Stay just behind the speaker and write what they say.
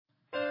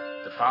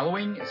The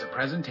following is a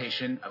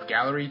presentation of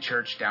Gallery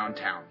Church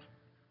Downtown,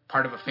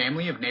 part of a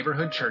family of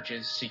neighborhood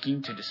churches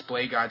seeking to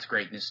display God's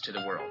greatness to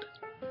the world.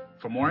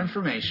 For more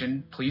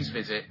information, please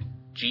visit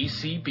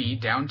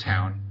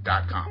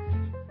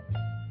gcbdowntown.com.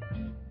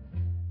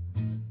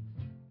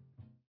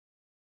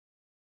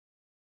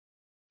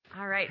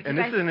 All right. And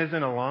this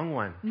isn't a long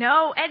one.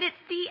 No, and it's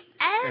the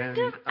end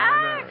of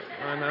Acts.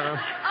 I know.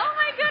 Oh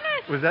my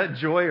goodness. Was that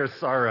joy or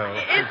sorrow?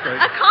 It's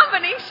a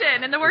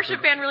combination, and the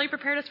worship band really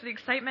prepared us for the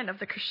excitement of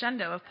the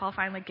crescendo of Paul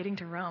finally getting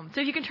to Rome.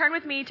 So if you can turn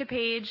with me to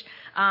page,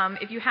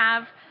 if you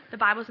have the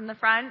Bibles in the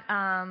front,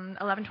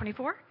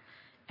 1124,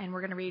 and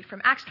we're going to read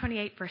from Acts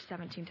 28, verse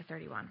 17 to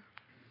 31.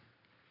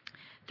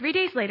 3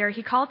 days later,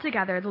 he called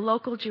together the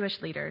local Jewish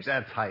leaders.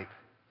 That's hype.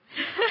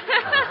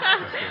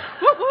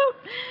 Whoop, whoop.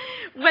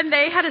 When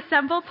they had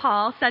assembled,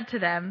 Paul said to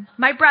them,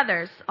 "My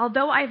brothers,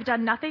 although I have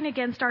done nothing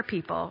against our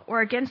people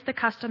or against the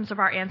customs of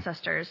our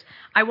ancestors,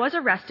 I was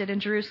arrested in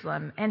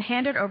Jerusalem and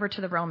handed over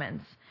to the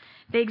Romans.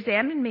 They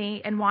examined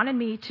me and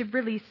wanted to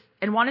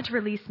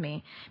release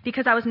me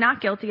because I was not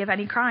guilty of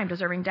any crime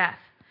deserving death.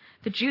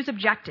 The Jews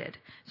objected,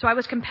 so I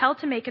was compelled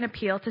to make an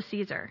appeal to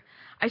Caesar.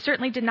 I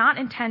certainly did not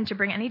intend to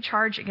bring any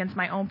charge against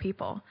my own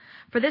people.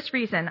 For this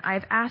reason, I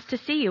have asked to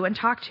see you and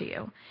talk to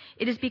you.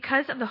 It is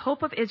because of the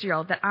hope of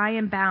Israel that I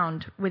am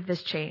bound with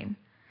this chain."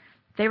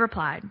 They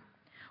replied,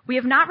 "We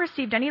have not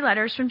received any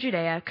letters from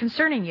Judea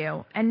concerning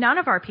you, and none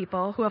of our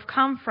people who have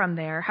come from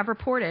there have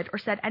reported or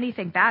said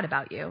anything bad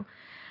about you.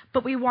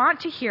 But we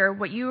want to hear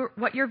what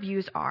your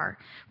views are,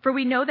 for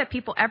we know that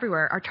people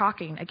everywhere are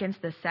talking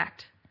against this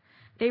sect."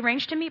 They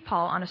arranged to meet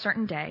Paul on a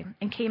certain day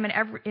and came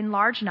in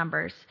large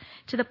numbers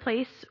to the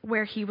place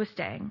where he was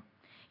staying.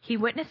 He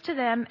witnessed to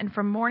them and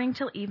from morning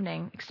till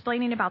evening,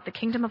 explaining about the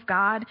kingdom of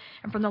God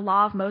and from the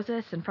law of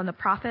Moses and from the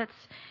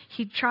prophets.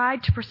 He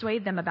tried to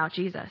persuade them about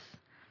Jesus.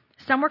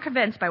 Some were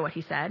convinced by what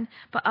he said,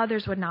 but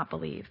others would not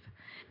believe.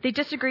 They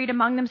disagreed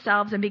among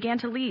themselves and began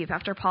to leave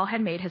after Paul had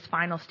made his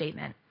final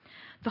statement.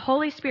 The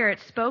Holy Spirit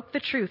spoke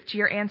the truth to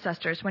your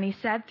ancestors when he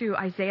said through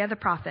Isaiah the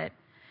prophet,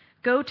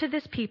 "Go to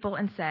this people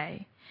and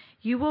say,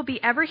 you will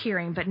be ever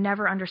hearing but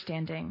never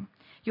understanding.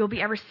 You will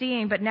be ever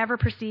seeing but never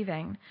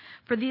perceiving.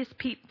 For these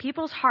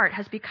people's heart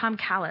has become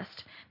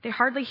calloused. They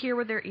hardly hear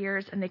with their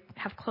ears and they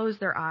have closed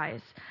their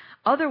eyes.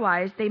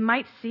 Otherwise they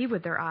might see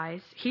with their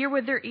eyes, hear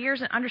with their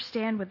ears and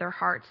understand with their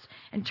hearts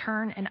and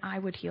turn and I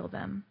would heal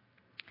them.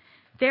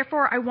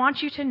 Therefore I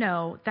want you to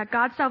know that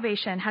God's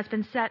salvation has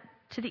been set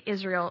to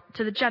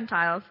the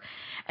Gentiles,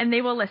 and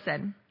they will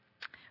listen."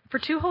 For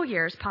 2 whole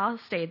years, Paul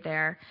stayed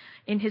there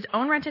in his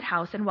own rented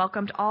house and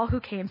welcomed all who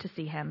came to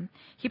see him.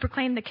 He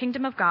proclaimed the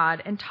kingdom of God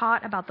and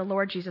taught about the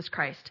Lord Jesus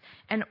Christ,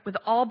 and with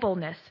all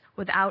boldness,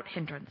 without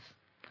hindrance.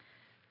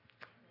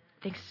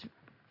 Thanks.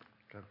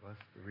 God bless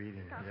the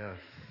reading. Yes.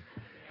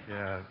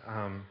 Yeah.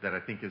 That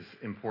I think is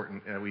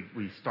important.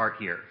 We start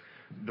here.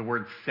 The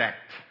word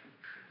sect.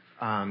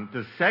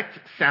 Does sect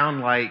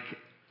sound like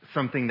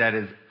something that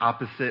is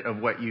opposite of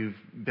what you've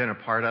been a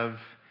part of?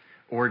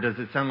 Or does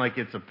it sound like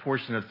it's a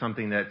portion of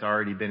something that's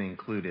already been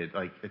included,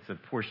 like it's a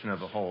portion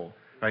of a whole,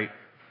 right?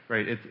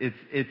 Right.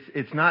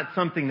 It's not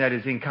something that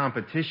is in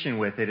competition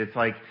with it. It's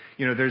like,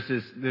 there's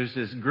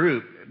this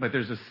group, but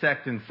there's a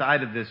sect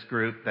inside of this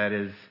group that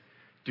is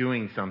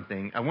doing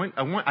something.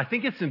 I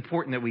think it's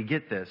important that we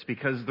get this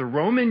because the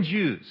Roman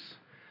Jews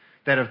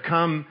that have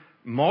come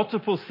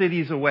multiple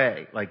cities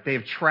away, like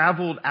they've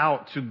traveled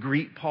out to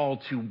greet Paul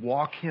to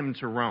walk him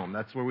to Rome.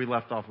 That's where we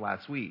left off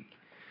last week.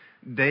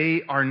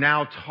 They are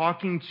now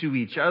talking to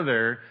each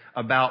other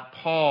about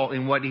Paul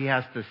and what he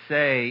has to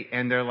say,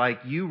 and they're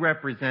like, you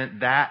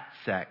represent that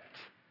sect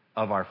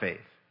of our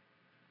faith.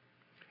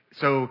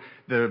 So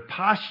the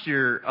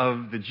posture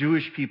of the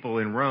Jewish people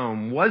in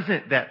Rome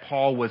wasn't that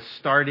Paul was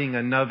starting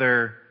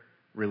another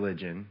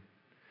religion,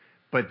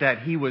 but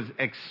that he was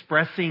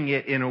expressing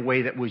it in a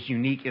way that was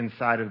unique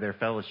inside of their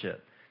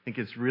fellowship. I think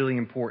it's really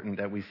important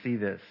that we see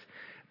this.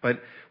 But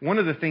one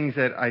of the things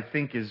that I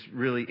think is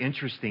really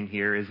interesting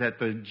here is that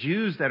the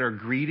Jews that are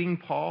greeting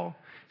Paul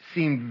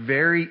seem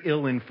very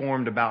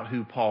ill-informed about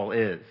who Paul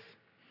is.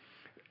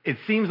 It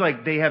seems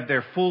like they have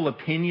their full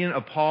opinion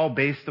of Paul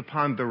based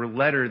upon the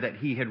letter that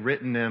he had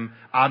written them,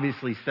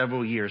 obviously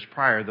several years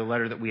prior, the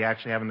letter that we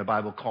actually have in the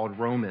Bible called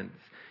Romans.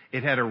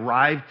 It had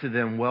arrived to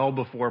them well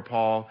before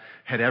Paul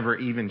had ever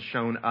even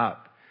shown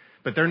up.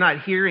 But they're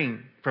not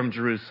hearing from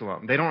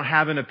Jerusalem. They don't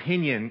have an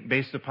opinion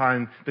based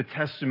upon the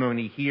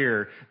testimony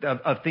here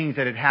of things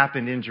that had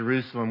happened in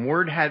Jerusalem.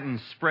 Word hadn't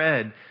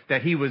spread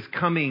that he was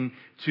coming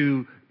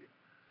to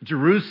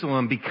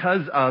Jerusalem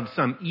because of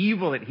some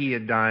evil that he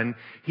had done.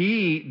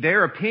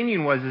 Their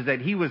opinion is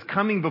that he was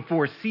coming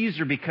before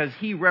Caesar because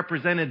he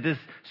represented this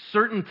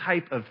certain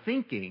type of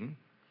thinking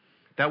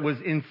that was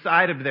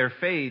inside of their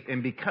faith.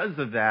 And because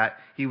of that,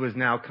 he was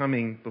now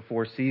coming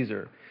before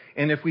Caesar.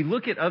 And if we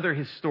look at other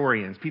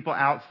historians, people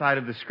outside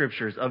of the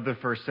scriptures of the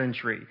first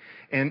century,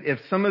 and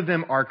if some of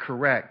them are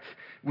correct,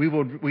 we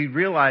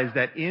realize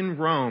that in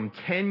Rome,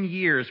 10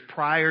 years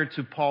prior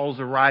to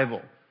Paul's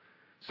arrival,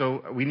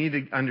 so we need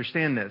to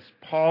understand this,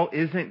 Paul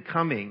isn't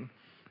coming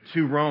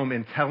to Rome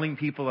and telling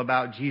people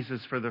about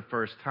Jesus for the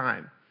first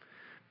time.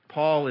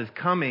 Paul is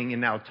coming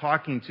and now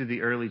talking to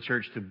the early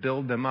church to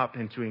build them up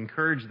and to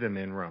encourage them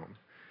in Rome,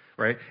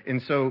 right?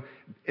 And so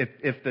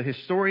if the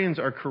historians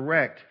are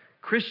correct,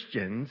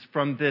 Christians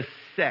from this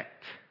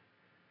sect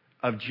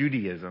of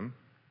Judaism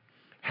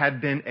had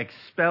been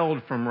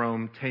expelled from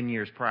Rome 10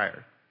 years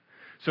prior.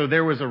 So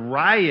there was a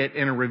riot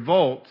and a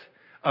revolt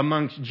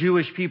amongst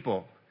Jewish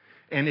people.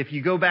 And if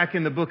you go back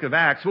in the book of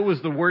Acts, what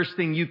was the worst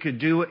thing you could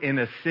do in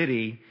a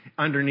city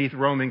underneath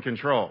Roman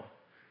control?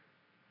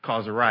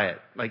 Cause a riot.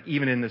 Like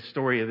even in the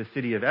story of the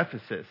city of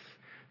Ephesus,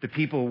 the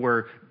people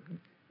were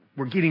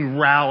getting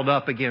riled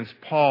up against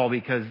Paul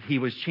because he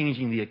was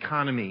changing the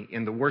economy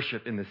and the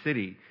worship in the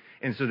city.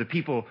 And so the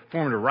people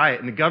formed a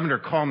riot, and the governor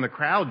calmed the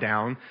crowd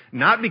down,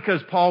 not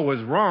because Paul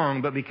was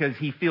wrong, but because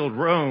he feared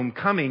Rome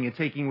coming and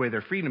taking away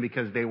their freedom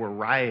because they were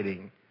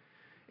rioting.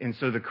 And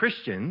so the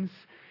Christians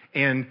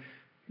and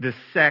the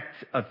sect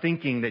of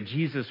thinking that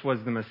Jesus was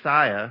the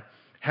Messiah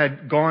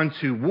had gone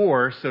to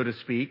war, so to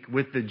speak,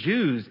 with the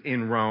Jews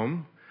in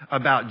Rome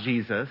about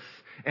Jesus,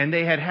 and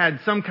they had had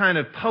some kind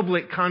of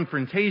public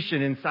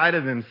confrontation inside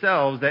of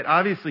themselves that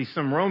obviously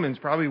some Romans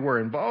probably were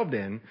involved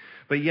in,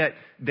 but yet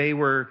they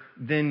were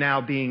then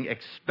now being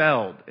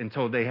expelled and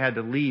told they had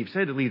to leave. So they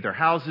had to leave their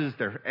houses,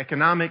 their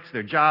economics,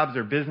 their jobs,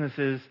 their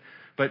businesses.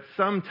 But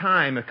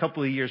sometime, a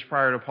couple of years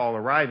prior to Paul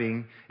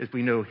arriving, as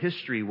we know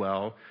history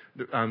well,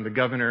 the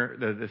governor,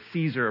 the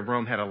Caesar of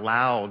Rome had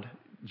allowed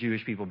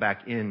Jewish people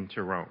back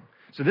into Rome.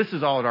 So this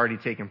has all had already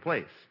taken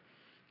place.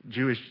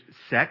 Jewish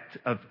sect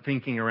of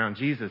thinking around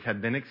Jesus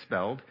had been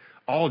expelled.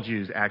 All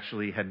Jews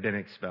actually had been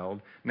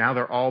expelled. Now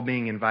they're all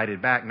being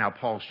invited back. Now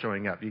Paul's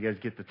showing up. You guys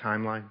get the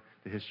timeline,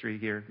 the history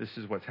here? This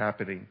is what's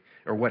happening,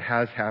 or what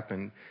has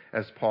happened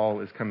as Paul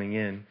is coming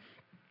in.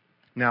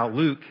 Now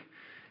Luke,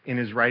 in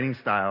his writing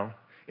style,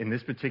 in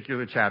this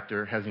particular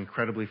chapter, has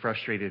incredibly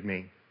frustrated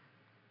me.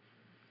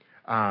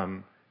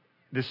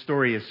 This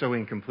story is so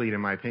incomplete,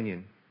 in my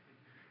opinion.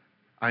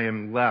 I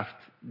am left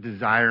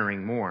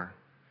desiring more.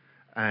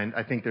 And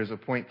I think there's a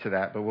point to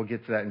that, but we'll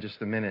get to that in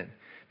just a minute.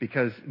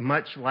 Because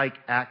much like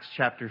Acts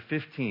chapter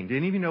 15, did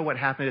any of you know what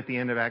happened at the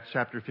end of Acts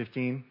chapter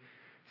 15?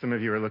 Some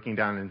of you are looking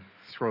down and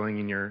scrolling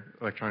in your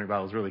electronic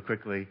Bibles really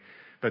quickly.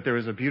 But there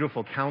was a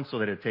beautiful council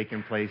that had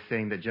taken place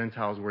saying that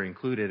Gentiles were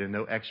included and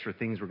no extra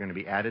things were going to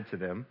be added to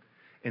them.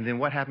 And then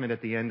what happened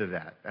at the end of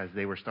that as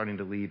they were starting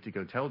to leave to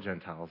go tell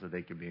Gentiles that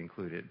they could be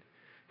included?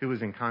 Who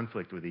was in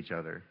conflict with each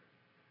other?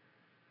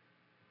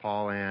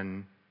 Paul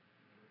and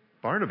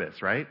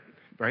Barnabas, right?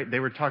 They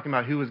were talking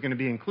about who was going to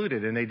be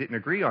included, and they didn't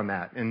agree on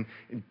that. And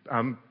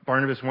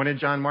Barnabas wanted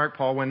John Mark.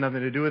 Paul wanted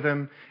nothing to do with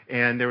him.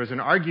 And there was an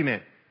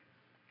argument.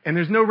 And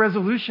there's no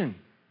resolution.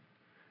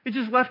 It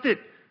just left it.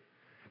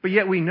 But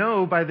yet we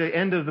know by the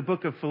end of the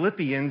book of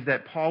Philippians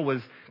that Paul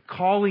was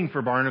calling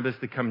for Barnabas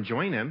to come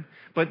join him.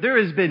 But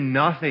there has been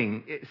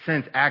nothing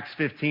since Acts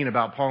 15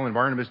 about Paul and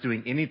Barnabas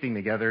doing anything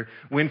together,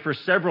 when for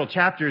several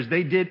chapters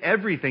they did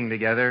everything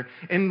together.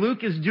 And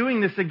Luke is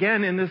doing this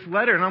again in this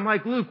letter. And I'm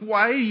like, Luke,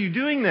 why are you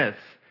doing this?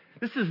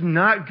 This is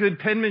not good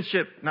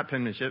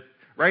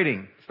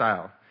writing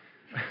style.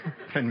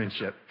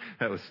 Penmanship.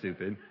 That was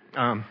stupid.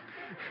 All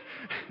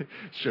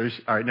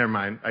right, never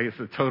mind. I guess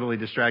it's totally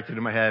distracted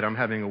in my head. I'm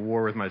having a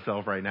war with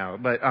myself right now.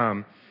 But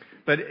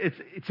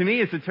to me,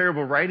 it's a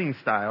terrible writing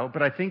style.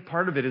 But I think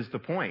part of it is the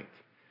point.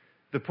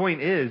 The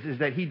point is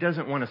that he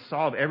doesn't want to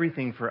solve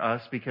everything for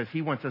us because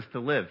he wants us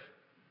to live.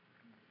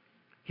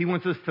 He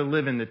wants us to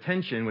live in the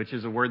tension, which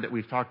is a word that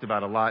we've talked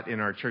about a lot in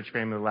our church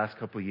family the last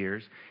couple of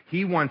years.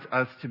 He wants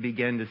us to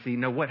begin to see,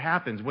 what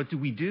happens? What do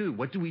we do?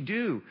 What do we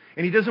do?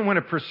 And he doesn't want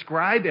to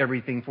prescribe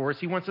everything for us.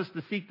 He wants us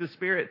to seek the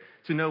Spirit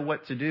to know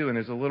what to do. And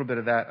there's a little bit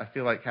of that, I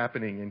feel like,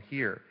 happening in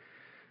here.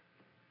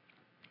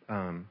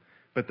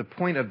 But the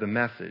point of the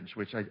message,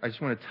 which I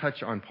just want to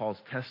touch on Paul's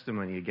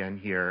testimony again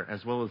here,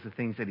 as well as the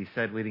things that he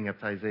said leading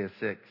up to Isaiah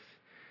 6.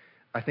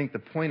 I think the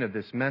point of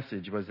this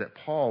message was that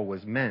Paul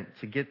was meant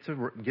to get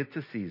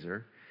to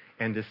Caesar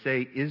and to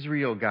say,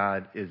 Israel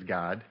God is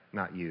God,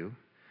 not you.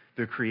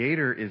 The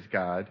Creator is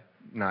God,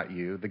 not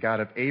you. The God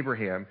of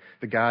Abraham,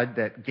 the God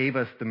that gave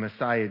us the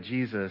Messiah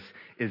Jesus,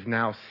 is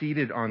now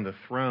seated on the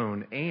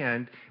throne.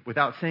 And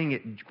without saying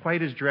it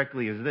quite as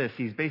directly as this,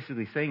 he's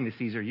basically saying to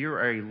Caesar, you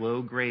are a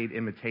low-grade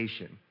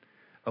imitation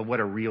of what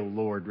a real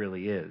Lord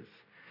really is.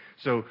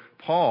 So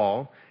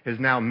Paul has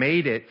now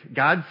made it.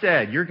 God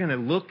said, you're going to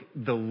look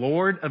the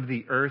Lord of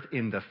the earth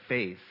in the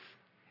face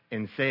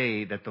and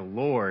say that the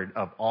Lord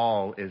of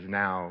all is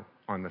now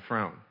on the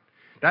throne.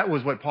 That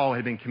was what Paul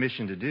had been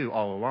commissioned to do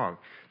all along.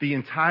 The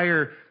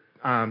entire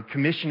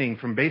commissioning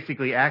from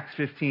basically Acts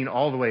 15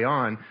 all the way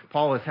on,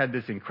 Paul has had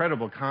this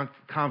incredible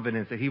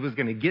confidence that he was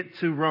going to get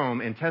to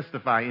Rome and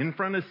testify in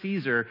front of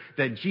Caesar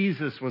that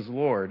Jesus was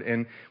Lord.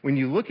 And when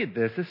you look at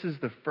this is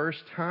the first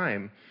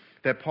time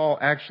that Paul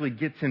actually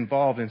gets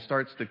involved and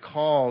starts to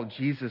call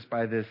Jesus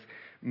by this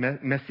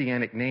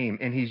messianic name.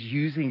 And he's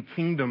using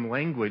kingdom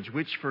language,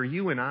 which for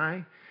you and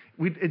I,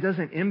 it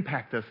doesn't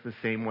impact us the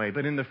same way.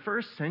 But in the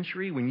first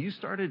century, when you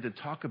started to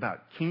talk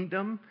about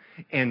kingdom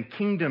and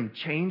kingdom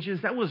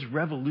changes, that was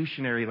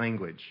revolutionary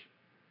language.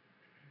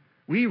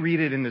 We read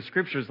it in the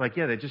scriptures like,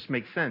 yeah, that just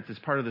makes sense. It's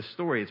part of the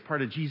story. It's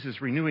part of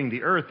Jesus renewing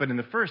the earth. But in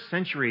the first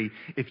century,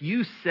 if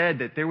you said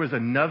that there was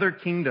another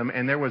kingdom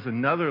and there was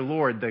another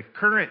Lord, the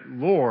current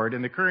Lord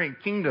and the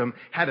current kingdom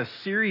had a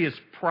serious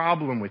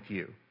problem with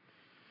you.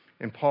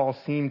 And Paul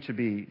seemed to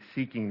be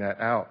seeking that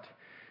out.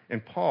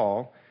 And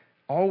Paul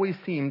always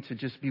seemed to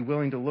just be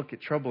willing to look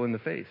at trouble in the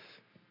face.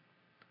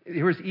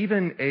 There was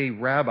even a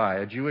rabbi,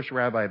 a Jewish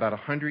rabbi, about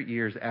 100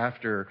 years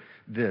after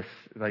this,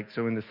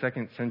 so in the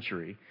 2nd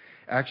century,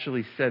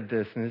 actually said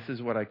this, and this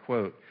is what I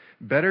quote: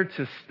 "Better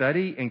to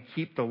study and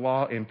keep the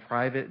law in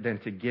private than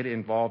to get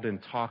involved in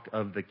talk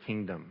of the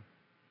kingdom."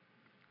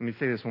 Let me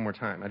say this one more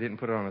time. I didn't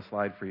put it on a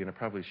slide for you, and I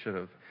probably should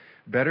have.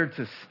 Better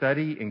to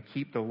study and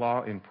keep the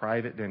law in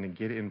private than to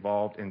get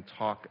involved in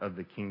talk of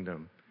the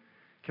kingdom.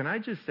 Can I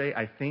just say,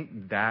 I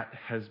think that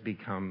has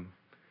become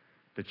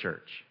the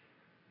church.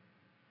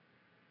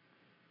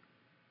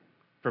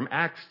 From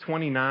Acts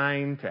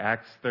 29 to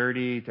Acts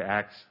 30 to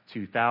Acts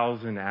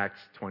 2000 to Acts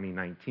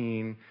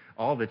 2019,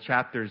 all the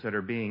chapters that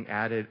are being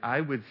added,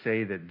 I would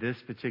say that this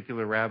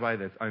particular rabbi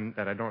that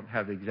I don't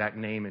have the exact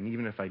name, and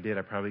even if I did,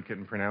 I probably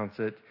couldn't pronounce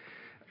it,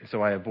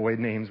 so I avoid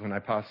names when I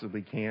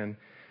possibly can.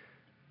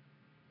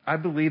 I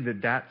believe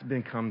that that's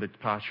become the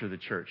posture of the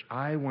church.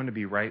 I want to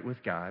be right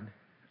with God.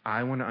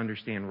 I want to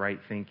understand right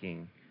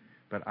thinking,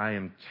 but I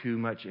am too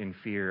much in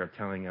fear of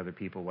telling other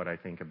people what I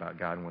think about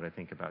God and what I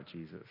think about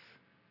Jesus.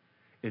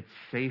 It's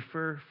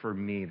safer for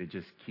me to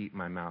just keep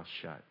my mouth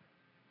shut.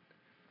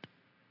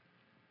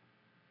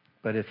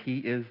 But if he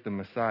is the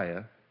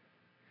Messiah,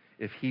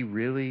 if he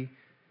really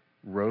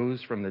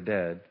rose from the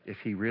dead, if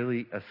he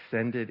really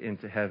ascended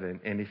into heaven,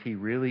 and if he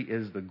really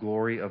is the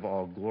glory of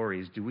all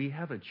glories, do we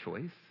have a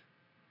choice?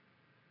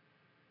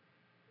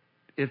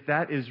 If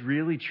that is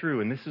really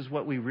true, and this is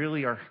what we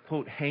really are,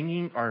 quote,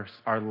 hanging our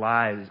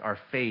lives, our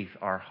faith,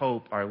 our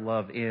hope, our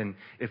love in,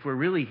 if we're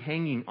really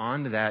hanging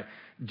on to that,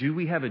 do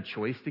we have a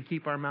choice to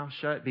keep our mouth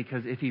shut?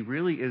 Because if he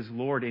really is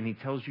Lord and he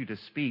tells you to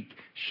speak,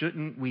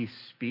 shouldn't we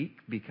speak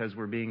because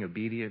we're being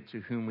obedient to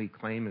whom we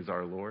claim as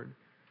our Lord?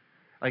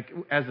 Like,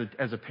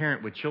 as a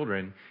parent with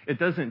children, it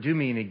doesn't do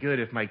me any good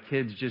if my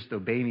kids just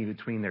obey me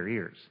between their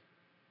ears.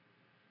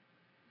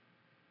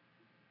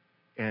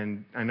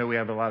 And I know we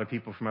have a lot of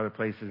people from other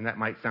places, and that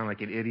might sound like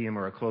an idiom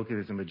or a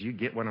colloquialism, but you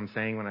get what I'm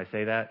saying when I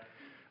say that?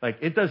 Like,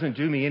 it doesn't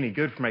do me any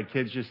good for my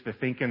kids just to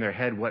think in their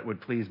head what would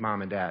please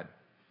mom and dad.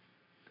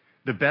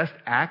 The best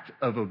act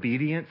of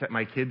obedience that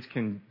my kids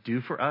can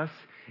do for us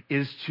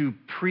is to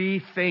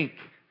pre-think,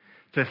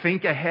 to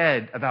think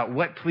ahead about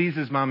what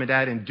pleases mom and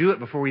dad and do it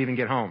before we even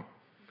get home.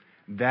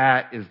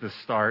 That is the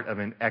start of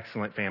an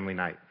excellent family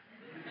night.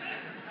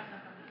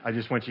 I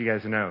just want you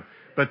guys to know.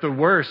 But the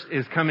worst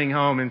is coming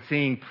home and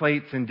seeing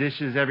plates and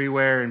dishes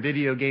everywhere and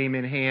video game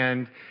in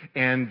hand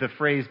and the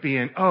phrase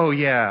being, "Oh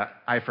yeah,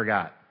 I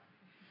forgot."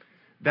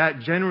 That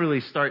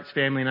generally starts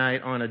family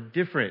night on a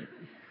different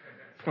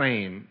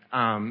plane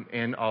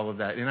and all of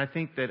that. And I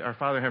think that our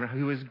Father in heaven,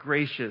 who is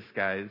gracious,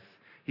 guys,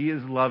 he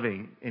is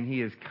loving and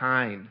he is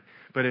kind.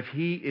 But if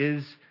he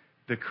is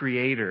the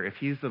creator, if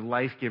he's the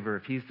life giver,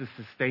 if he's the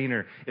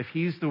sustainer, if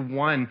he's the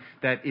one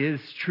that is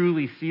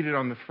truly seated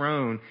on the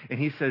throne, and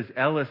he says,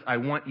 "Ellis, I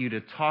want you to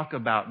talk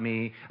about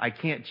me," I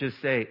can't just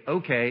say,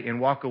 "Okay," and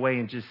walk away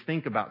and just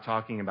think about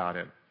talking about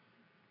him.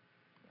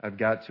 I've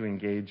got to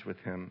engage with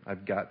him.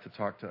 I've got to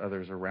talk to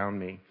others around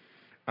me.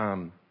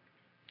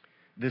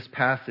 This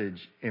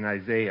passage in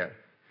Isaiah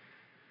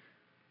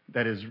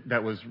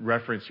that was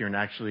referenced here, and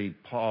actually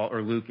Paul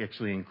or Luke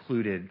actually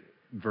included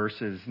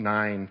verses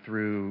 9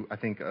 through, I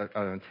think,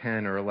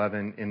 10 or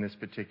 11 in this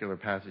particular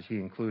passage. He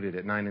included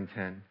it, 9 and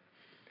 10,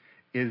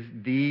 is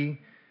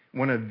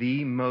one of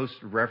the most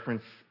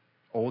referenced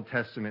Old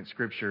Testament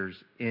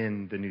scriptures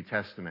in the New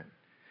Testament.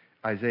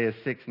 Isaiah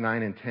 6,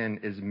 9, and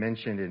 10 is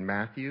mentioned in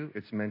Matthew.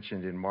 It's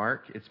mentioned in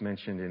Mark. It's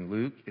mentioned in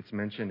Luke. It's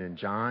mentioned in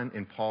John.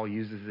 And Paul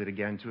uses it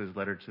again to his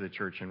letter to the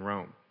church in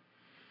Rome.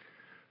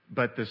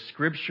 But the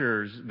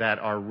scriptures that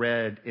are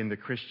read in the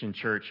Christian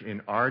church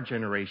in our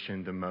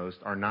generation the most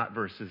are not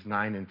verses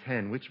 9 and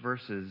 10. Which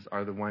verses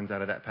are the ones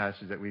out of that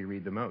passage that we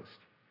read the most?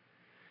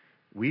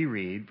 We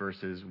read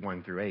verses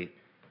 1 through 8.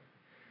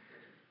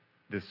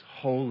 This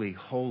holy,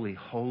 holy,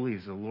 holy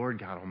is the Lord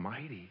God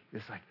Almighty.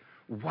 It's like,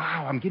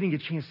 wow, I'm getting a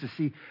chance to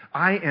see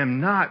I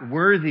am not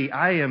worthy.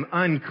 I am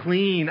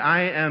unclean.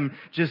 I am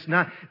just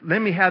not.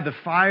 Let me have the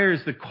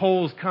fires, the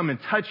coals come and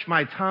touch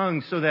my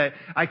tongue so that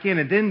I can.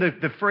 And then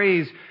the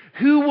phrase,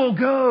 "Who will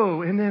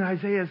go?" And then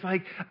Isaiah's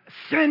like,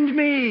 "Send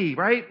me,"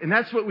 right? And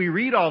that's what we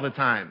read all the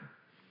time.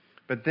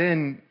 But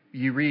then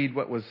you read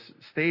what was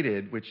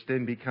stated, which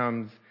then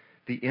becomes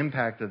the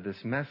impact of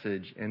this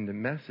message. And the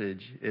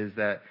message is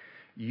that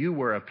you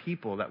were a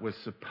people that was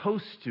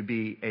supposed to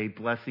be a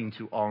blessing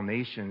to all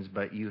nations,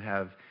 but you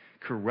have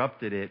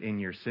corrupted it in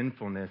your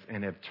sinfulness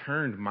and have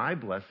turned my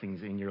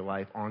blessings in your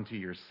life onto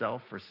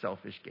yourself for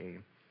selfish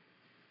gain.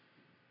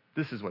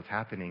 This is what's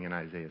happening in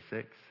Isaiah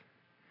 6.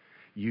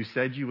 You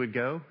said you would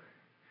go.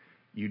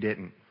 You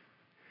didn't.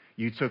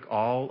 You took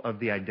all of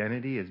the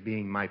identity as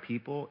being my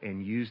people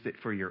and used it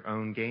for your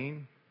own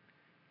gain.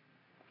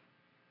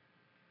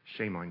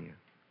 Shame on you.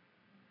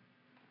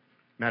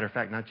 Matter of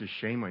fact, not just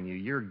shame on you,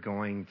 you're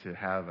going to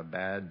have a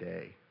bad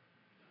day.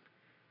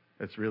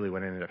 That's really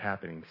what ended up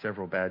happening.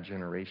 Several bad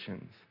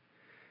generations.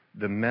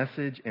 The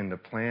message and the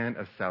plan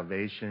of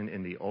salvation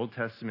in the Old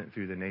Testament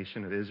through the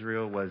nation of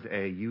Israel was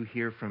you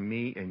hear from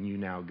me and you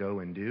now go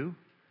and do.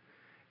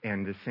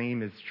 And the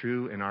same is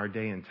true in our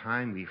day and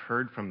time. We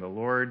heard from the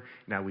Lord,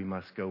 now we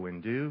must go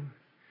and do.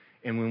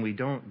 And when we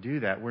don't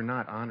do that, we're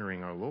not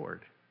honoring our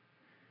Lord.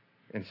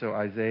 And so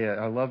Isaiah,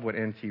 I love what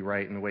N.T.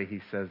 Wright and the way he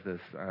says this.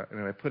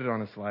 And I put it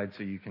on a slide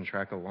so you can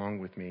track along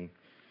with me.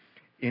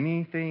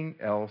 Anything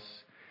else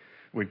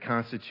would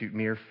constitute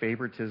mere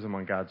favoritism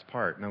on God's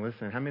part. Now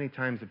listen, how many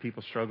times have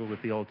people struggled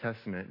with the Old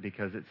Testament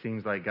because it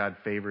seems like God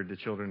favored the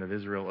children of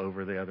Israel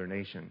over the other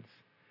nations?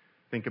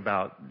 Think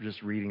about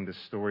just reading the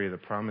story of the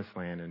Promised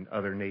Land and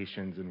other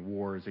nations and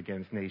wars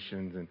against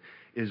nations and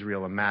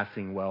Israel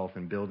amassing wealth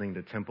and building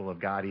the temple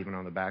of God even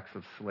on the backs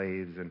of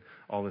slaves and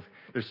all this.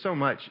 There's so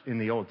much in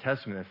the Old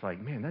Testament that's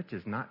like, man, that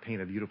does not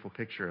paint a beautiful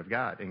picture of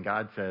God. And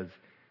God says,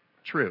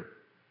 true.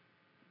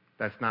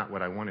 That's not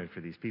what I wanted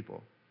for these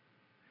people.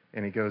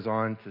 And he goes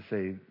on to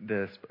say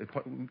this,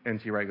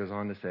 N.T. Wright goes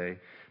on to say,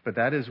 but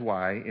that is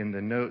why in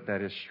the note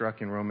that is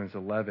struck in Romans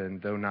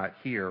 11, though not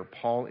here,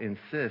 Paul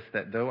insists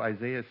that though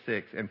Isaiah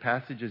 6 and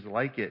passages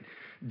like it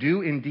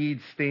do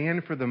indeed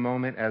stand for the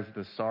moment as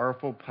the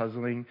sorrowful,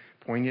 puzzling,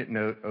 poignant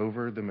note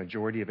over the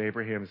majority of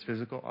Abraham's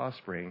physical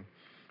offspring,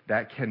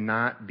 that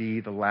cannot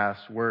be the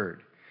last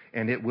word.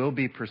 And it will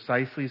be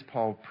precisely as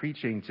Paul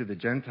preaching to the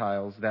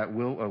Gentiles that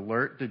will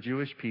alert the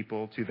Jewish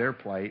people to their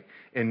plight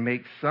and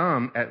make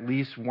some at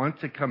least want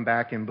to come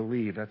back and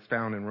believe. That's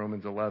found in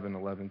Romans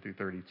 11 through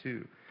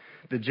 32.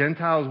 The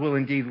Gentiles will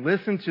indeed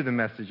listen to the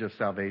message of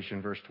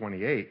salvation, verse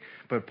 28.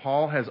 But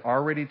Paul has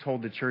already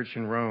told the church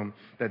in Rome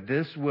that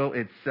this will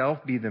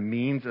itself be the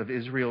means of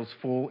Israel's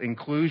full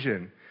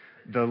inclusion.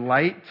 The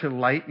light to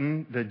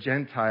lighten the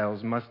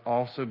Gentiles must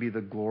also be the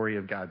glory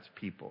of God's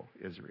people,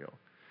 Israel.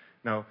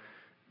 Now,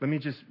 let me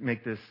just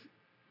make this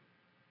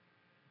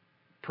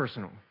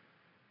personal.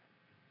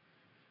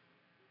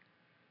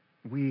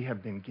 We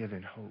have been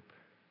given hope.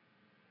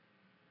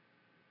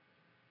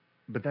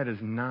 But that is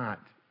not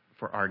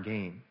for our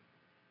gain.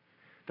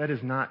 That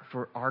is not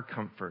for our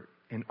comfort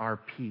and our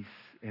peace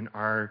and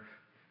our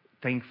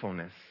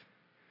thankfulness.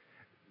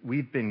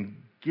 We've been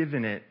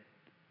given it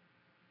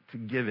to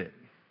give it.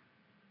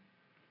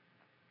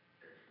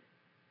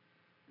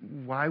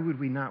 Why would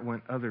we not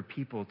want other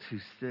people to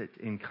sit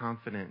in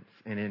confidence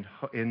and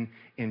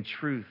in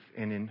truth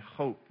and in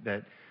hope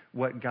that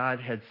what God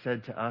had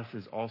said to us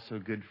is also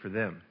good for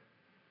them?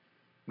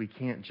 We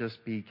can't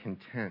just be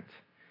content.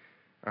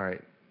 All right,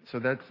 so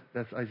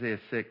that's Isaiah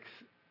 6.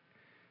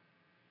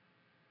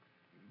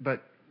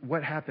 But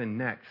what happened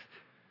next?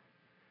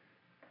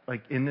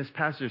 Like in this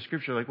passage of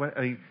Scripture,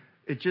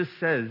 it just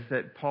says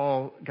that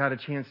Paul got a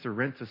chance to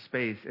rent a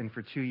space and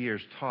for 2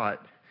 years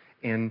taught.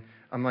 And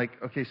I'm like,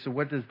 okay, so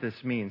what does this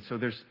mean? So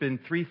there's been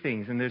three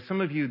things. And there's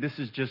some of you, this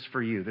is just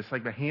for you. There's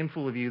like a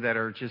handful of you that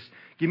are just,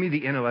 give me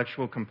the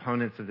intellectual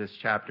components of this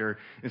chapter.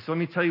 And so let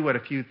me tell you what a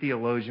few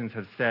theologians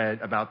have said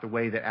about the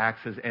way that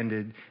Acts has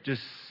ended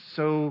just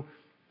so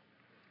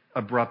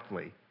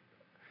abruptly.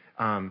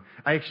 I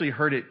actually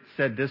heard it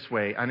said this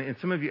way. And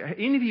some of you,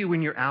 any of you,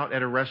 when you're out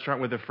at a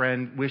restaurant with a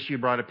friend, wish you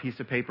brought a piece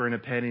of paper and a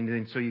pen, and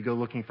then so you go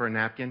looking for a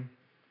napkin?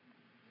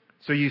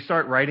 So you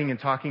start writing and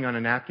talking on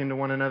a napkin to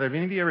one another. Have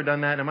any of you ever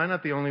done that? Am I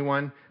not the only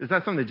one? Is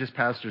that something that just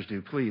pastors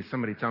do? Please,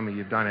 somebody tell me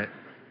you've done it.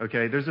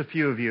 Okay, there's a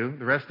few of you.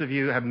 The rest of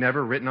you have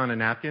never written on a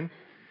napkin.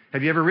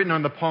 Have you ever written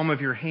on the palm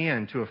of your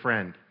hand to a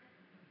friend?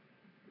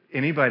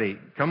 Anybody?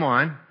 Come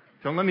on.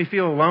 Don't let me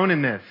feel alone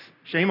in this.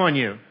 Shame on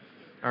you.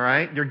 All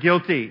right? You're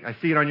guilty. I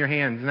see it on your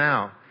hands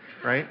now.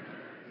 Right?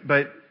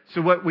 But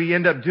so what we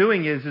end up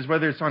doing is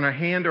whether it's on a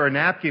hand or a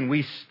napkin,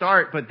 we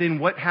start, but then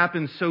what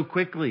happens so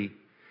quickly?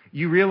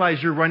 You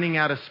realize you're running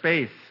out of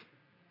space.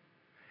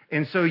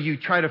 And so you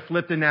try to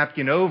flip the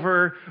napkin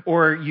over,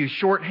 or you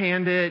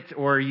shorthand it,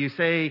 or you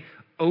say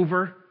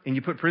over, and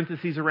you put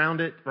parentheses around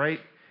it, right?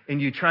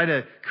 And you try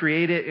to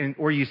create it,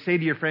 or you say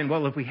to your friend,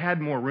 well, if we had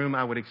more room,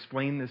 I would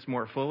explain this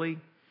more fully.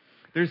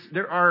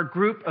 There are a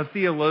group of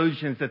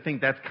theologians that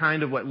think that's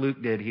kind of what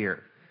Luke did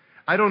here.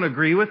 I don't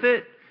agree with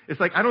it. It's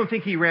like, I don't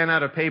think he ran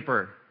out of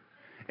paper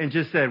and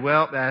just said,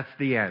 well, that's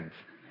the end.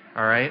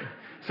 All right?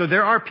 So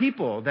there are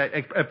people that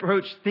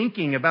approach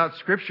thinking about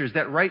scriptures,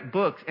 that write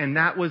books, and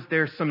that was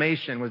their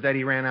summation, was that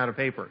he ran out of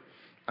paper.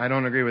 I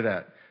don't agree with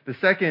that. The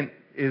second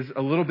is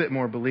a little bit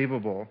more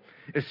believable,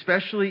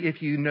 especially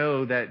if you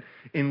know that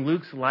in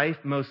Luke's life,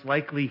 most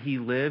likely he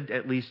lived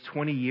at least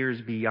 20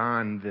 years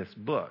beyond this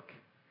book.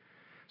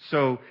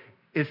 So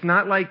it's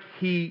not like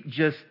he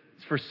just,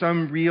 for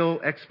some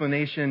real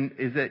explanation,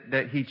 is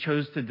that he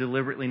chose to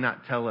deliberately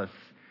not tell us.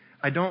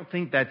 I don't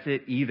think that's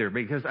it either,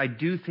 because I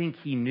do think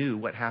he knew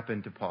what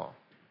happened to Paul.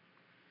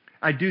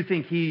 I do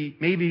think he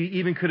maybe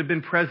even could have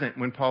been present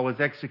when Paul was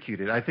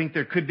executed. I think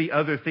there could be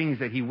other things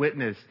that he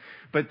witnessed.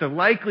 But the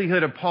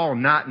likelihood of Paul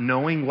not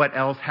knowing what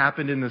else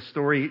happened in the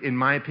story, in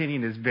my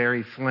opinion, is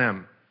very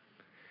slim.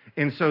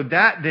 And so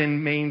that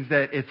then means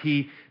that if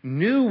he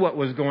knew what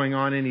was going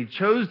on and he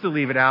chose to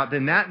leave it out,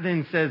 then that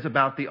then says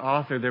about the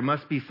author there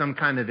must be some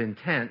kind of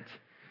intent.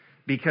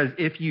 Because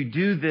if you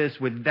do this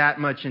with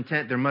that much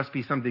intent, there must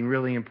be something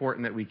really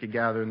important that we could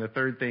gather. And the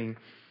third thing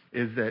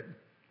is that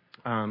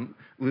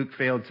Luke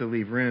failed to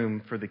leave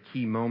room for the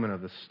key moment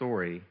of the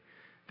story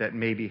that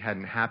maybe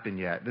hadn't happened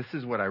yet. This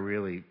is what I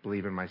really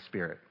believe in my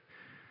spirit,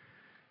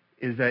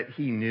 is that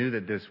he knew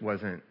that this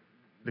wasn't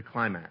the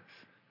climax.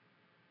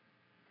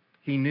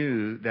 He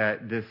knew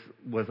that this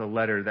was a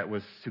letter that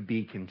was to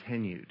be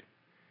continued.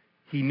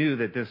 He knew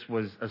that this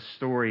was a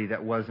story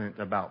that wasn't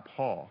about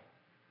Paul.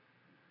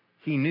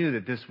 He knew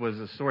that this was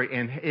a story.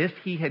 And if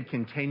he had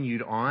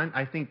continued on,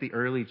 I think the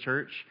early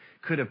church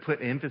could have put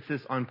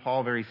emphasis on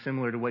Paul very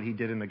similar to what he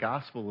did in the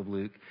Gospel of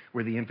Luke,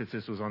 where the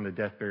emphasis was on the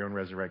death, burial, and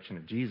resurrection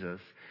of Jesus.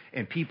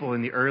 And people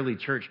in the early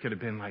church could have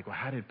been like, well,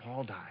 how did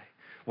Paul die?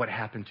 What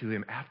happened to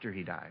him after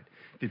he died?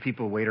 Did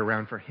people wait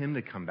around for him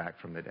to come back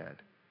from the dead?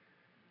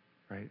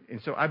 Right?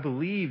 And so I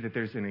believe that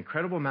there's an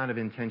incredible amount of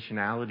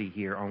intentionality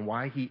here on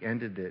why he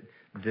ended it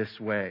this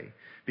way.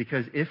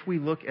 Because if we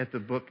look at the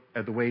book,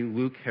 at the way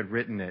Luke had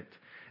written it,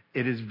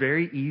 it is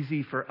very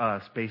easy for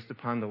us, based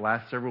upon the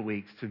last several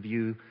weeks, to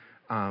view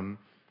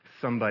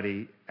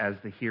somebody as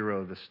the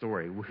hero of the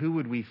story. Who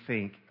would we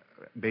think,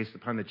 based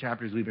upon the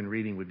chapters we've been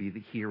reading, would be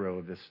the hero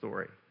of this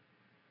story?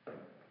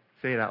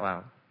 Say it out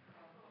loud.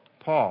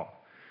 Paul.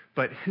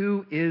 But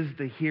who is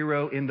the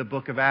hero in the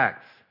book of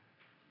Acts?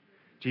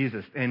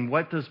 Jesus. And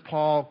what does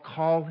Paul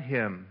call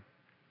him?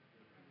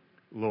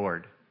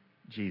 Lord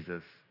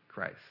Jesus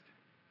Christ.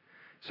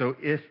 So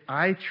if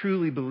I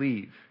truly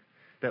believe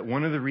that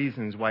one of the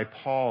reasons why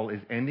Paul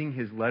is ending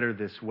his letter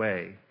this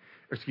way,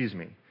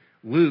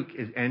 Luke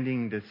is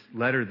ending this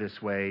letter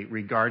this way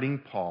regarding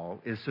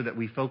Paul, is so that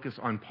we focus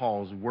on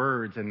Paul's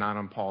words and not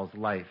on Paul's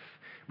life.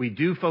 We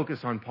do focus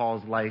on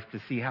Paul's life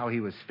to see how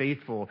he was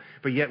faithful,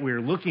 but yet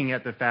we're looking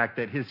at the fact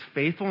that his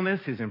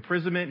faithfulness, his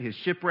imprisonment, his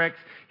shipwrecks,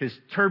 his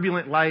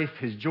turbulent life,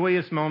 his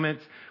joyous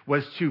moments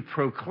was to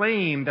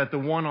proclaim that the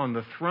one on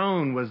the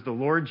throne was the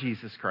Lord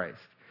Jesus Christ.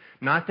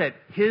 Not that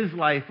his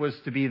life was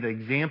to be the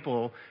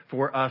example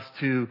for us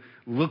to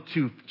look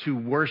to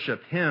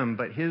worship him,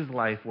 but his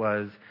life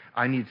was,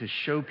 I need to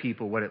show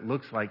people what it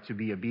looks like to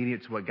be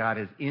obedient to what God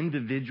has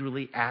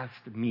individually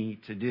asked me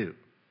to do.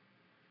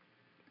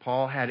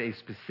 Paul had a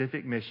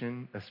specific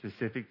mission, a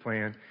specific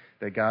plan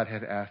that God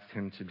had asked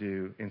him to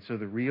do. And so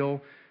the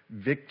real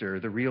victor,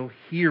 the real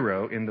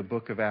hero in the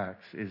book of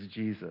Acts is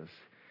Jesus.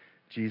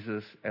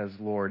 Jesus as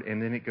Lord.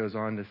 And then it goes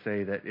on to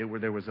say that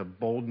there was a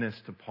boldness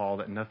to Paul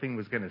that nothing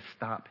was going to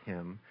stop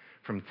him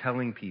from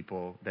telling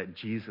people that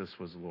Jesus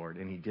was Lord.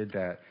 And he did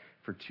that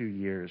for 2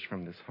 years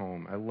from this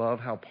home. I love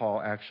how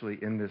Paul actually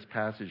in this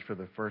passage for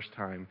the first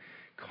time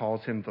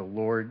calls him the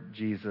Lord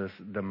Jesus,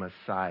 the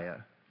Messiah.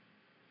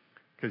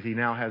 Because he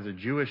now has a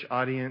Jewish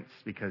audience,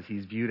 because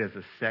he's viewed as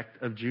a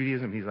sect of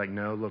Judaism. He's like,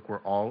 no, look, we're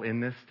all in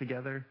this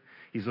together.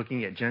 He's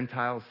looking at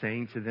Gentiles,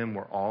 saying to them,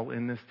 we're all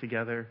in this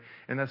together.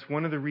 And that's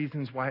one of the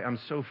reasons why I'm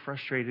so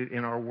frustrated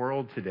in our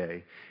world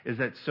today, is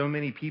that so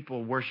many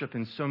people worship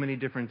in so many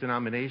different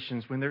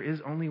denominations when there is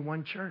only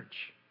one church.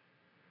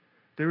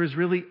 There is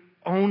really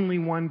only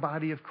one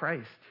body of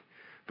Christ.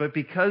 But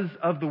because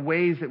of the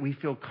ways that we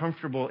feel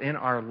comfortable in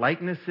our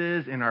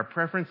likenesses, in our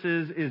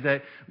preferences, is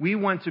that we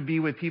want to be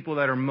with people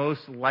that are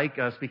most like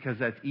us because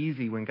that's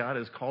easy, when God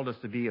has called us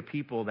to be a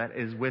people that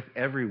is with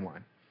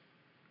everyone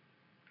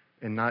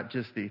and not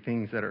just the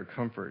things that are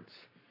comforts.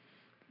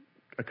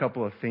 A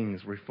couple of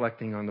things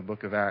reflecting on the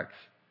book of Acts.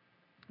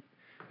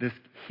 This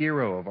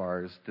hero of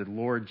ours, the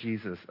Lord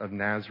Jesus of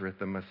Nazareth,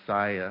 the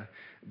Messiah,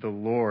 the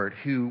Lord,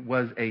 who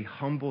was a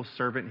humble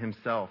servant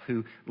himself,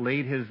 who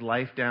laid his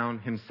life down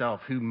himself,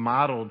 who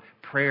modeled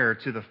prayer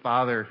to the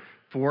Father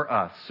for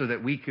us so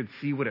that we could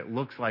see what it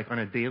looks like on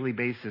a daily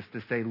basis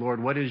to say, Lord,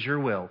 what is your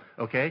will?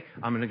 Okay,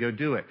 I'm going to go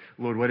do it.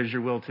 Lord, what is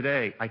your will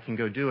today? I can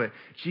go do it.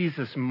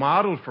 Jesus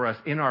modeled for us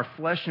in our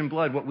flesh and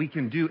blood what we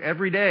can do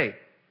every day.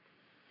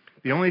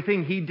 The only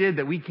thing he did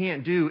that we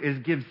can't do is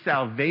give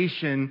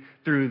salvation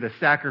through the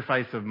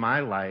sacrifice of my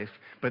life,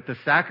 but the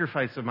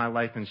sacrifice of my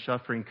life and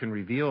suffering can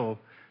reveal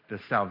the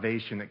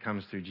salvation that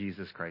comes through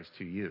Jesus Christ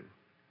to you.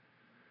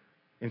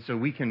 And so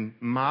we can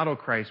model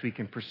Christ, we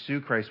can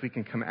pursue Christ, we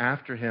can come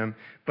after him.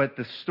 But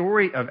the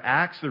story of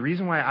Acts, the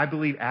reason why I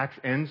believe Acts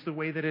ends the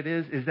way that it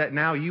is that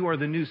now you are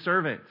the new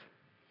servant.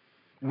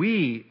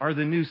 We are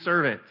the new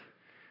servant.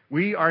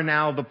 We are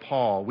now the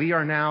Paul. We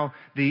are now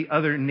the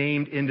other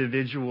named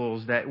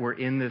individuals that were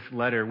in this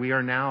letter. We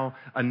are now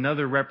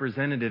another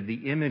representative,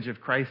 the image of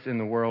Christ in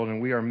the world,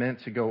 and we are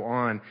meant to go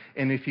on.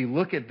 And if you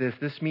look at this,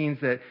 this means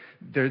that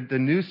the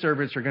new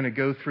servants are going to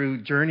go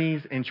through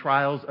journeys and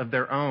trials of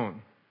their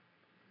own.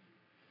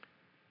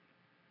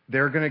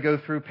 They're going to go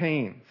through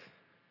pains.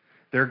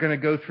 They're going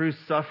to go through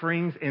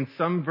sufferings and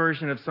some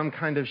version of some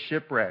kind of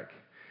shipwreck,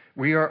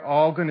 We are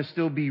all going to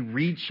still be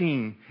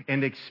reaching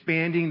and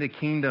expanding the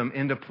kingdom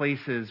into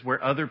places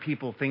where other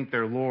people think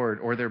they're Lord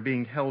or they're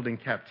being held in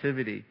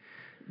captivity.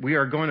 We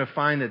are going to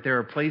find that there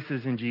are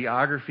places in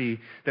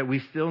geography that we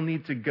still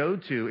need to go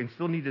to and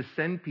still need to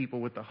send people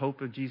with the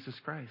hope of Jesus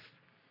Christ.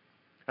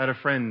 I had a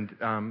friend,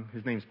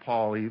 his name's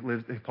Paul. He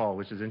lives in Paul,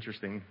 which is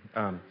interesting.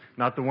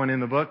 Not the one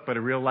in the book, but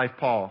a real life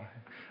Paul.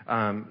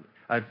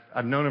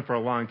 I've known him for a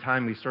long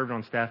time. We served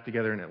on staff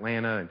together in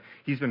Atlanta, and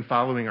he's been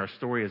following our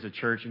story as a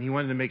church, and he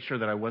wanted to make sure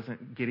that I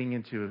wasn't getting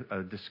into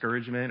a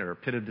discouragement or a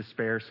pit of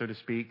despair, so to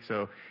speak.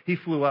 So he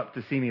flew up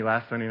to see me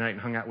last Sunday night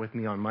and hung out with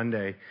me on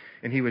Monday,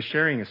 and he was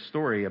sharing a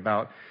story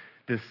about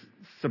this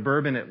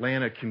suburban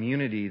Atlanta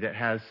community that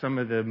has some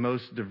of the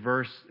most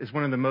diverse, it's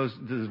one of the most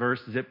diverse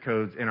zip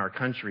codes in our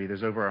country.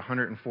 There's over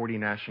 140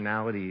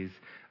 nationalities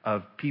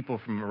of people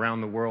from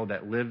around the world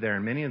that live there,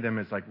 and many of them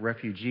as like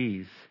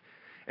refugees.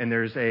 And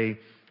there's a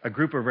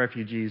group of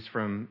refugees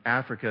from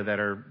Africa that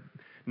are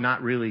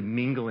not really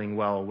mingling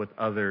well with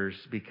others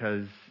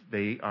because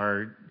they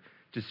are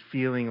just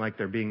feeling like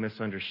they're being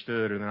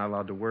misunderstood or they're not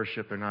allowed to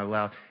worship, they're not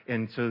allowed.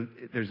 And so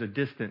there's a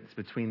distance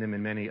between them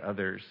and many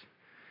others.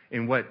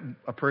 And what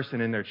a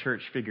person in their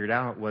church figured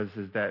out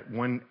is that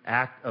one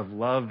act of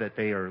love that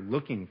they are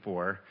looking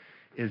for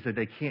is that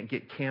they can't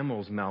get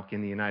camel's milk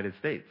in the United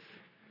States.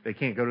 They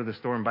can't go to the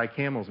store and buy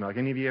camel's milk.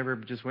 Any of you ever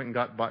just went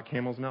and bought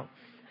camel's milk?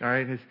 All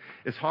right,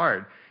 it's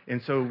hard.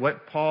 And so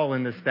what Paul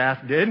and the staff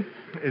did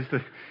is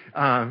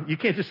you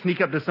can't just sneak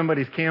up to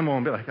somebody's camel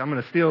and be like, I'm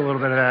going to steal a little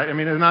bit of that. I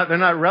mean, they're not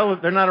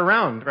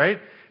around, right?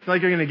 It's not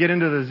like you're going to get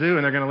into the zoo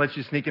and they're going to let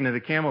you sneak into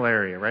the camel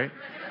area, right?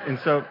 And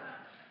so,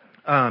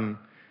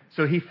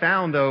 so he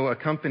found, though, a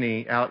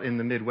company out in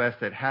the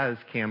Midwest that has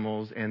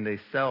camels and they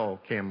sell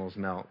camel's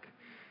milk.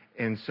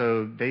 And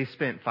so they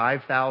spent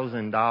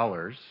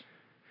 $5,000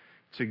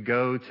 to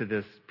go to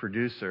this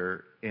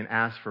producer and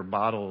ask for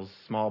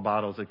small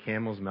bottles of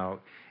camel's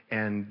milk.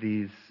 And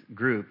these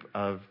group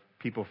of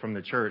people from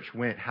the church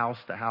went house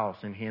to house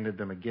and handed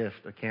them a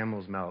gift of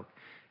camel's milk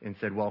and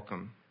said,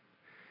 welcome.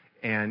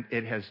 And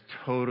it has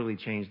totally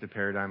changed the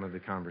paradigm of the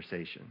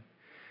conversation.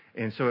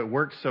 And so it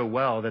worked so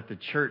well that the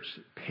church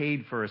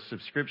paid for a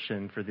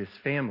subscription for this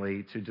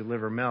family to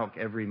deliver milk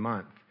every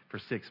month for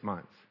 6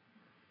 months.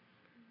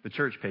 The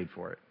church paid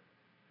for it.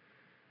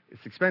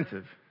 It's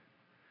expensive.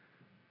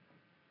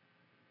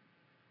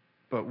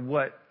 But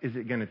what is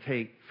it going to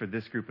take for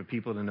this group of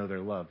people to know they're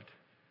loved?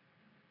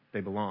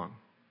 They belong.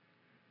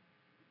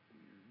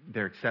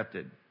 They're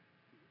accepted.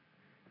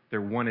 They're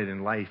wanted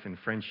in life and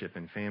friendship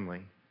and family.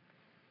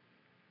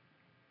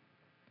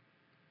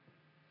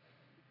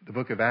 The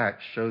book of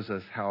Acts shows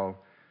us how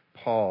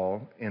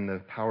Paul, in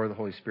the power of the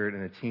Holy Spirit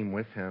and a team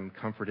with him,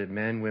 comforted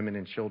men, women,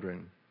 and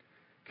children,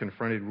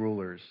 confronted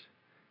rulers,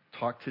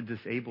 talked to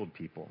disabled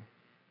people,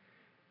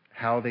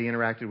 how they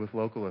interacted with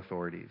local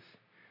authorities,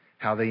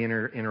 how they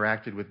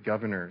interacted with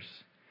governors,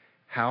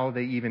 how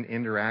they even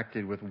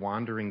interacted with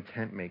wandering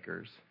tent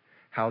makers,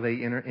 how they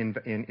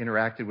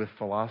interacted with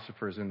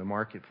philosophers in the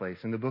marketplace.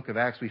 In the book of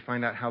Acts, we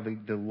find out how the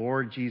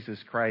Lord Jesus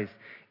Christ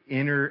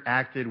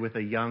interacted with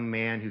a young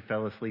man who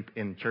fell asleep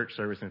in church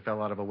service and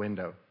fell out of a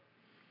window.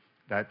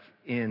 That's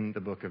in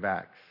the book of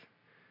Acts.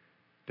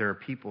 There are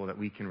people that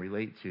we can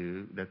relate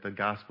to that the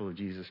gospel of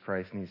Jesus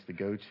Christ needs to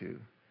go to,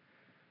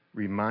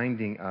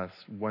 reminding us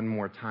one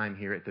more time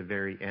here at the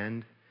very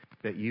end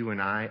that you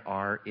and I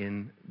are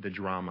in the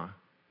drama.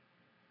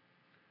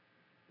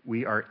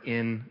 We are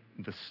in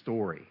the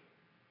story.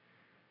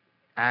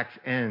 Acts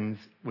ends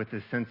with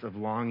this sense of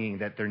longing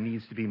that there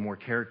needs to be more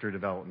character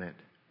development.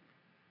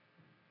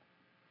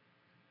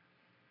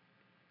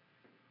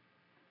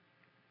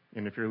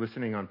 And if you're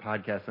listening on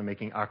podcasts, I'm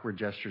making awkward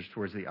gestures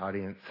towards the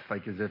audience,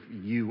 like as if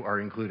you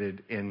are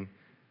included in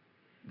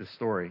the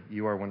story.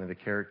 You are one of the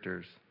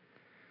characters.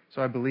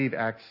 So I believe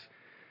Acts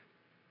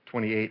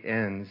 28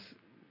 ends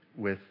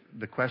with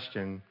the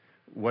question,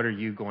 what are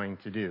you going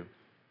to do?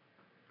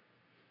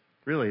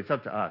 Really, it's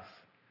up to us.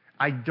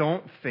 I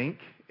don't think,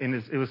 and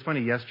it was funny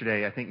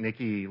yesterday, I think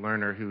Nikki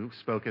Lerner, who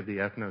spoke at the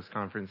Ethnos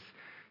conference,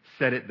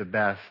 said it the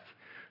best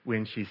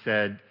when she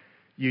said,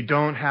 you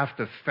don't have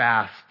to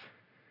fast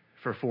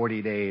for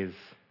 40 days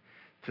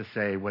to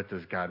say, what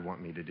does God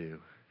want me to do?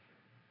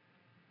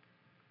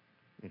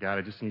 God,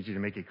 I just need you to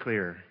make it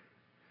clear.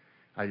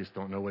 I just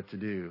don't know what to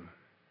do,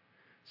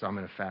 so I'm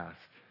going to fast.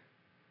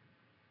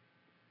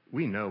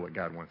 We know what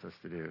God wants us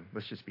to do.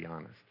 Let's just be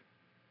honest.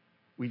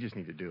 We just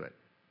need to do it.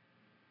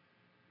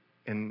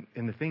 And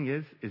the thing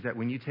is that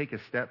when you take a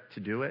step to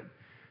do it,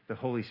 the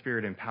Holy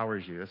Spirit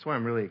empowers you. That's why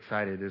I'm really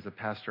excited. There's a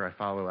pastor I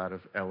follow out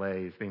of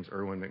L.A. His name's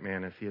Erwin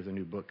McManus. He has a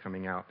new book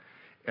coming out,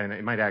 and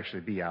it might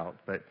actually be out.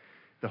 But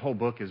the whole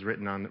book is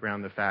written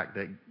around the fact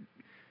that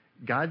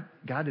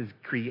God is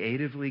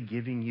creatively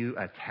giving you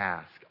a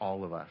task,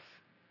 all of us.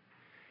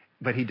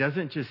 But he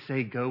doesn't just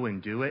say go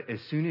and do it. As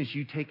soon as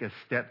you take a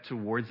step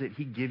towards it,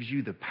 he gives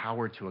you the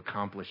power to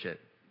accomplish it.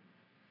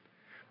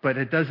 But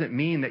it doesn't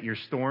mean that your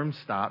storms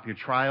stop, your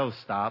trials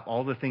stop,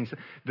 all the things,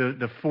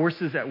 the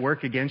forces at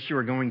work against you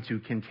are going to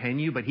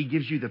continue, but he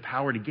gives you the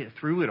power to get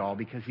through it all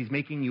because he's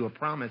making you a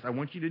promise. I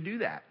want you to do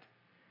that.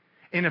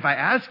 And if I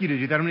ask you to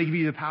do that, I'm going to give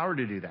you the power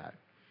to do that.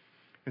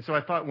 And so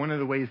I thought one of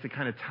the ways to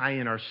kind of tie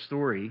in our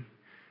story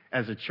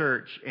as a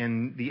church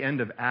and the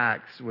end of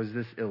Acts was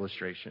this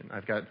illustration.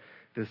 I've got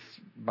this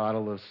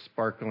bottle of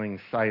sparkling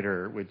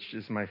cider, which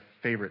is my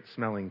favorite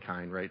smelling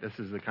kind, right? This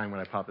is the kind when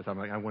I pop this, I'm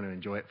like, I want to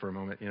enjoy it for a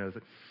moment.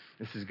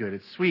 This is good.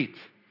 It's sweet.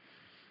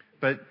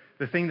 But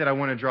the thing that I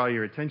want to draw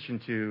your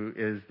attention to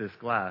is this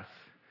glass.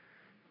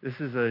 This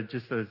is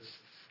just a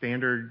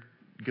standard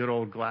good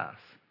old glass.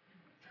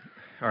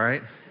 All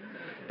right?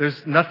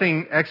 There's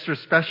nothing extra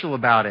special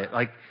about it.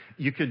 Like,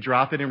 you could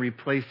drop it and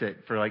replace it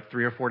for like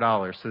 $3 or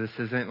 $4. So this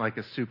isn't like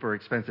a super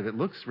expensive. It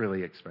looks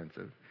really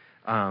expensive,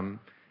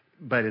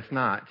 but it's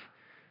not.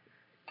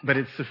 But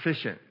it's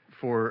sufficient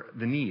for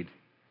the need.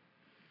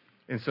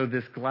 And so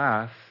this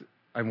glass,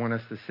 I want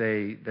us to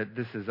say that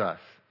this is us.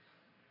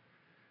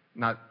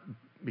 Not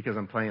because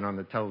I'm playing on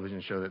the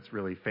television show that's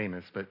really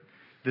famous, but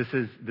this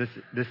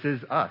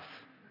is us.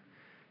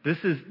 This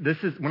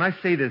is when I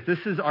say this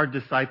is our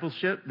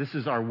discipleship. This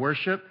is our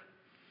worship.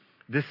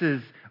 This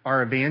is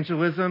our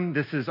evangelism.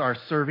 This is our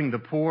serving the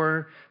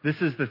poor. This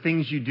is the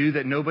things you do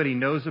that nobody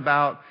knows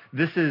about.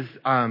 This is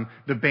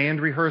the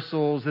band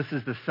rehearsals. This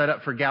is the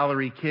setup for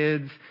Gallery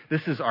Kids.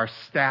 This is our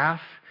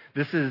staff.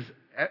 This is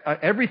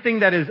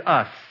everything that is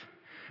us.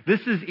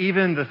 This is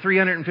even the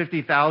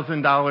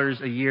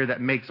 $350,000 a year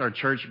that makes our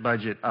church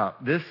budget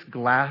up. This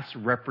glass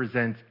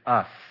represents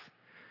us.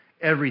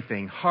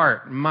 Everything,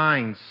 heart,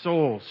 mind,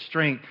 soul,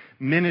 strength,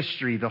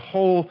 ministry, the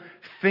whole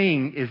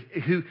thing is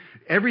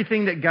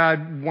everything that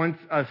God wants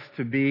us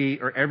to be,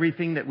 or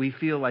everything that we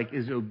feel like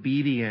is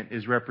obedient,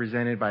 is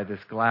represented by this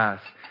glass.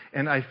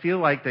 And I feel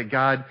like that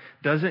God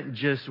doesn't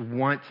just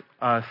want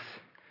us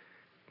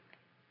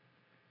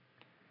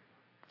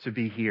to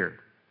be here.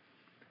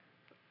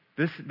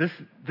 This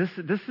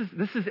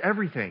is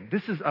everything.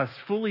 This is us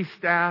fully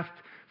staffed.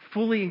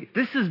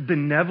 This is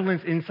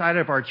benevolence inside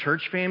of our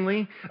church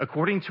family.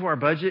 According to our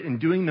budget and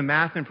doing the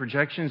math and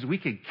projections, we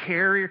could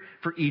care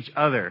for each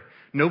other.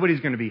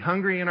 Nobody's going to be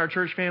hungry in our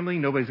church family.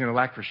 Nobody's going to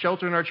lack for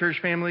shelter in our church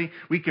family.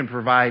 We can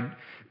provide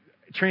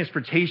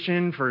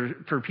transportation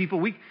for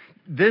people.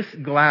 This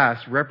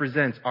glass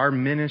represents our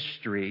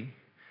ministry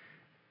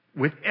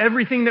with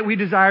everything that we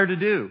desire to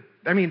do.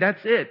 I mean,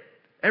 that's it.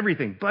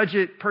 Everything.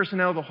 Budget,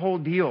 personnel, the whole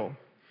deal.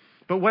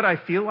 But what I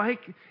feel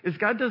like is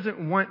God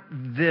doesn't want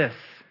this.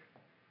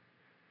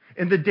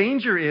 And the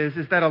danger is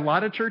that a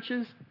lot of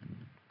churches,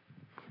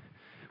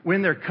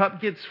 when their cup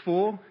gets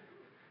full,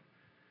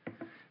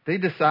 they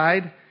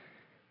decide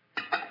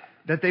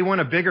that they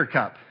want a bigger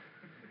cup.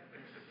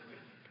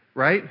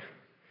 Right?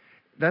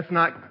 That's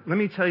not, let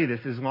me tell you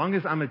this, as long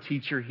as I'm a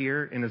teacher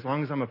here and as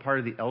long as I'm a part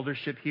of the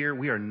eldership here,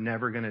 we are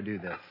never going to do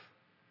this.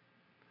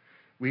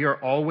 We are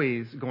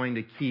always going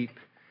to keep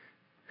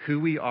who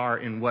we are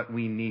and what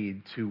we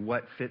need to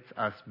what fits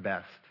us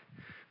best.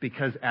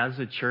 Because as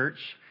a church,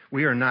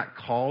 we are not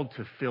called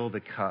to fill the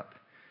cup.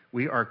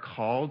 We are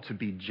called to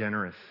be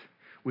generous.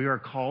 We are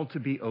called to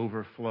be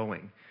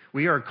overflowing.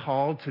 We are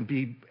called to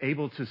be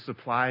able to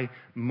supply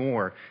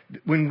more.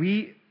 When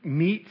we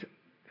meet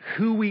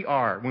who we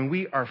are, when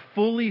we are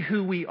fully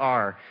who we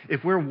are,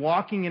 if we're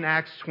walking in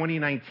Acts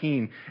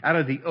 2019, out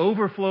of the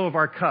overflow of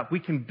our cup, we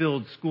can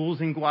build schools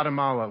in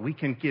Guatemala. We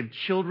can give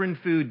children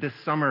food this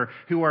summer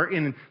who are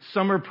in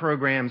summer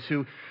programs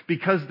who,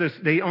 because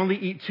they only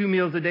eat 2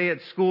 meals a day at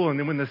school, and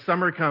then when the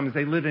summer comes,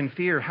 they live in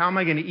fear. How am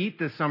I going to eat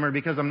this summer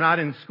because I'm not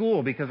in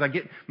school, because I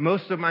get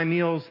most of my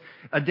meals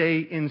a day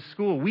in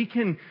school? We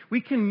can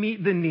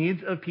meet the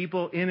needs of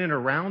people in and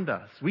around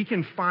us. We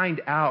can find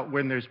out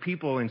when there's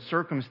people in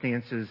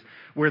circumstances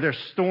where there's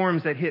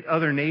storms that hit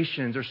other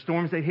nations or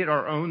storms that hit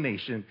our own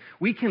nation.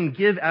 We can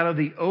give out of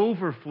the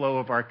overflow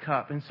of our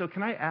cup. And so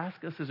can I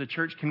ask us as a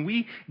church, can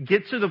we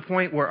get to the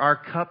point where our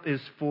cup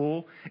is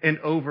full and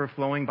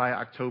overflowing by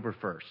October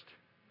 1st?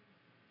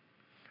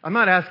 I'm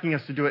not asking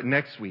us to do it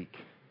next week.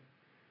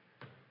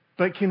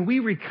 But can we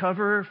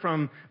recover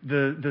from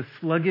the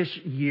sluggish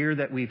year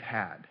that we've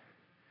had?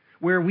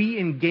 Where we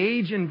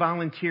engage in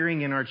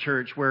volunteering in our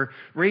church, where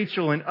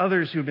Rachel and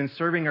others who've been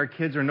serving our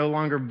kids are no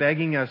longer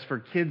begging us for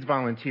kids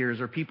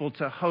volunteers or people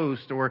to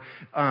host or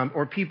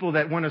people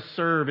that want to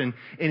serve and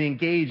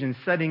engage in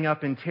setting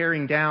up and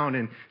tearing down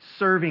and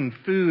serving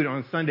food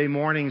on Sunday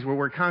mornings, where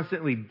we're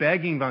constantly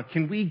begging.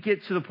 Can we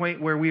get to the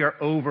point where we are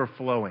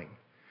overflowing?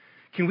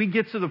 Can we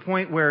get to the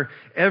point where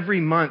every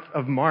month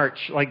of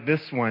March, like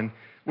this one,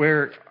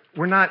 where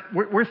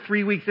we're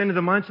 3 weeks into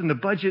the month and the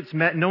budget's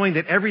met, knowing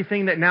that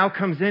everything that now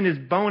comes in is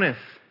bonus.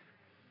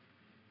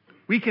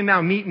 We can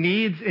now meet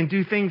needs and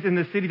do things in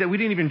the city that we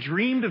didn't even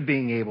dream of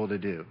being able to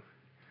do.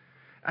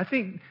 I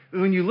think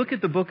when you look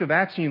at the book of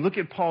Acts and you look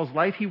at Paul's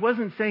life, he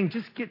wasn't saying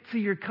just get to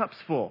your cups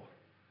full.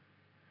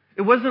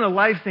 It wasn't a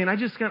life saying I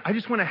just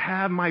want to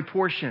have my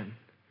portion.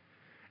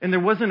 And there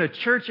wasn't a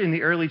church in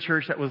the early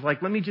church that was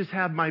like, let me just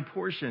have my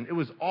portion. It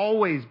was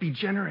always be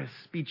generous,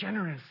 be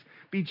generous,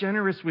 be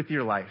generous with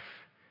your life.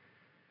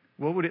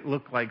 What would it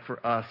look like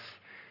for us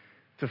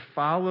to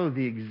follow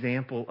the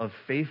example of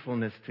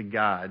faithfulness to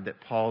God that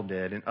Paul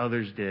did and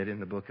others did in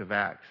the book of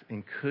Acts?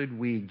 And could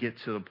we get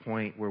to the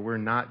point where we're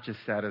not just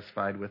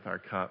satisfied with our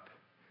cup,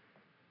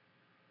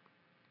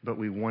 but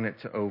we want it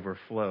to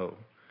overflow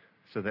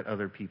so that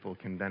other people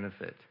can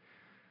benefit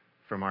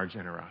from our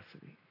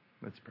generosity?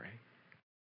 Let's pray.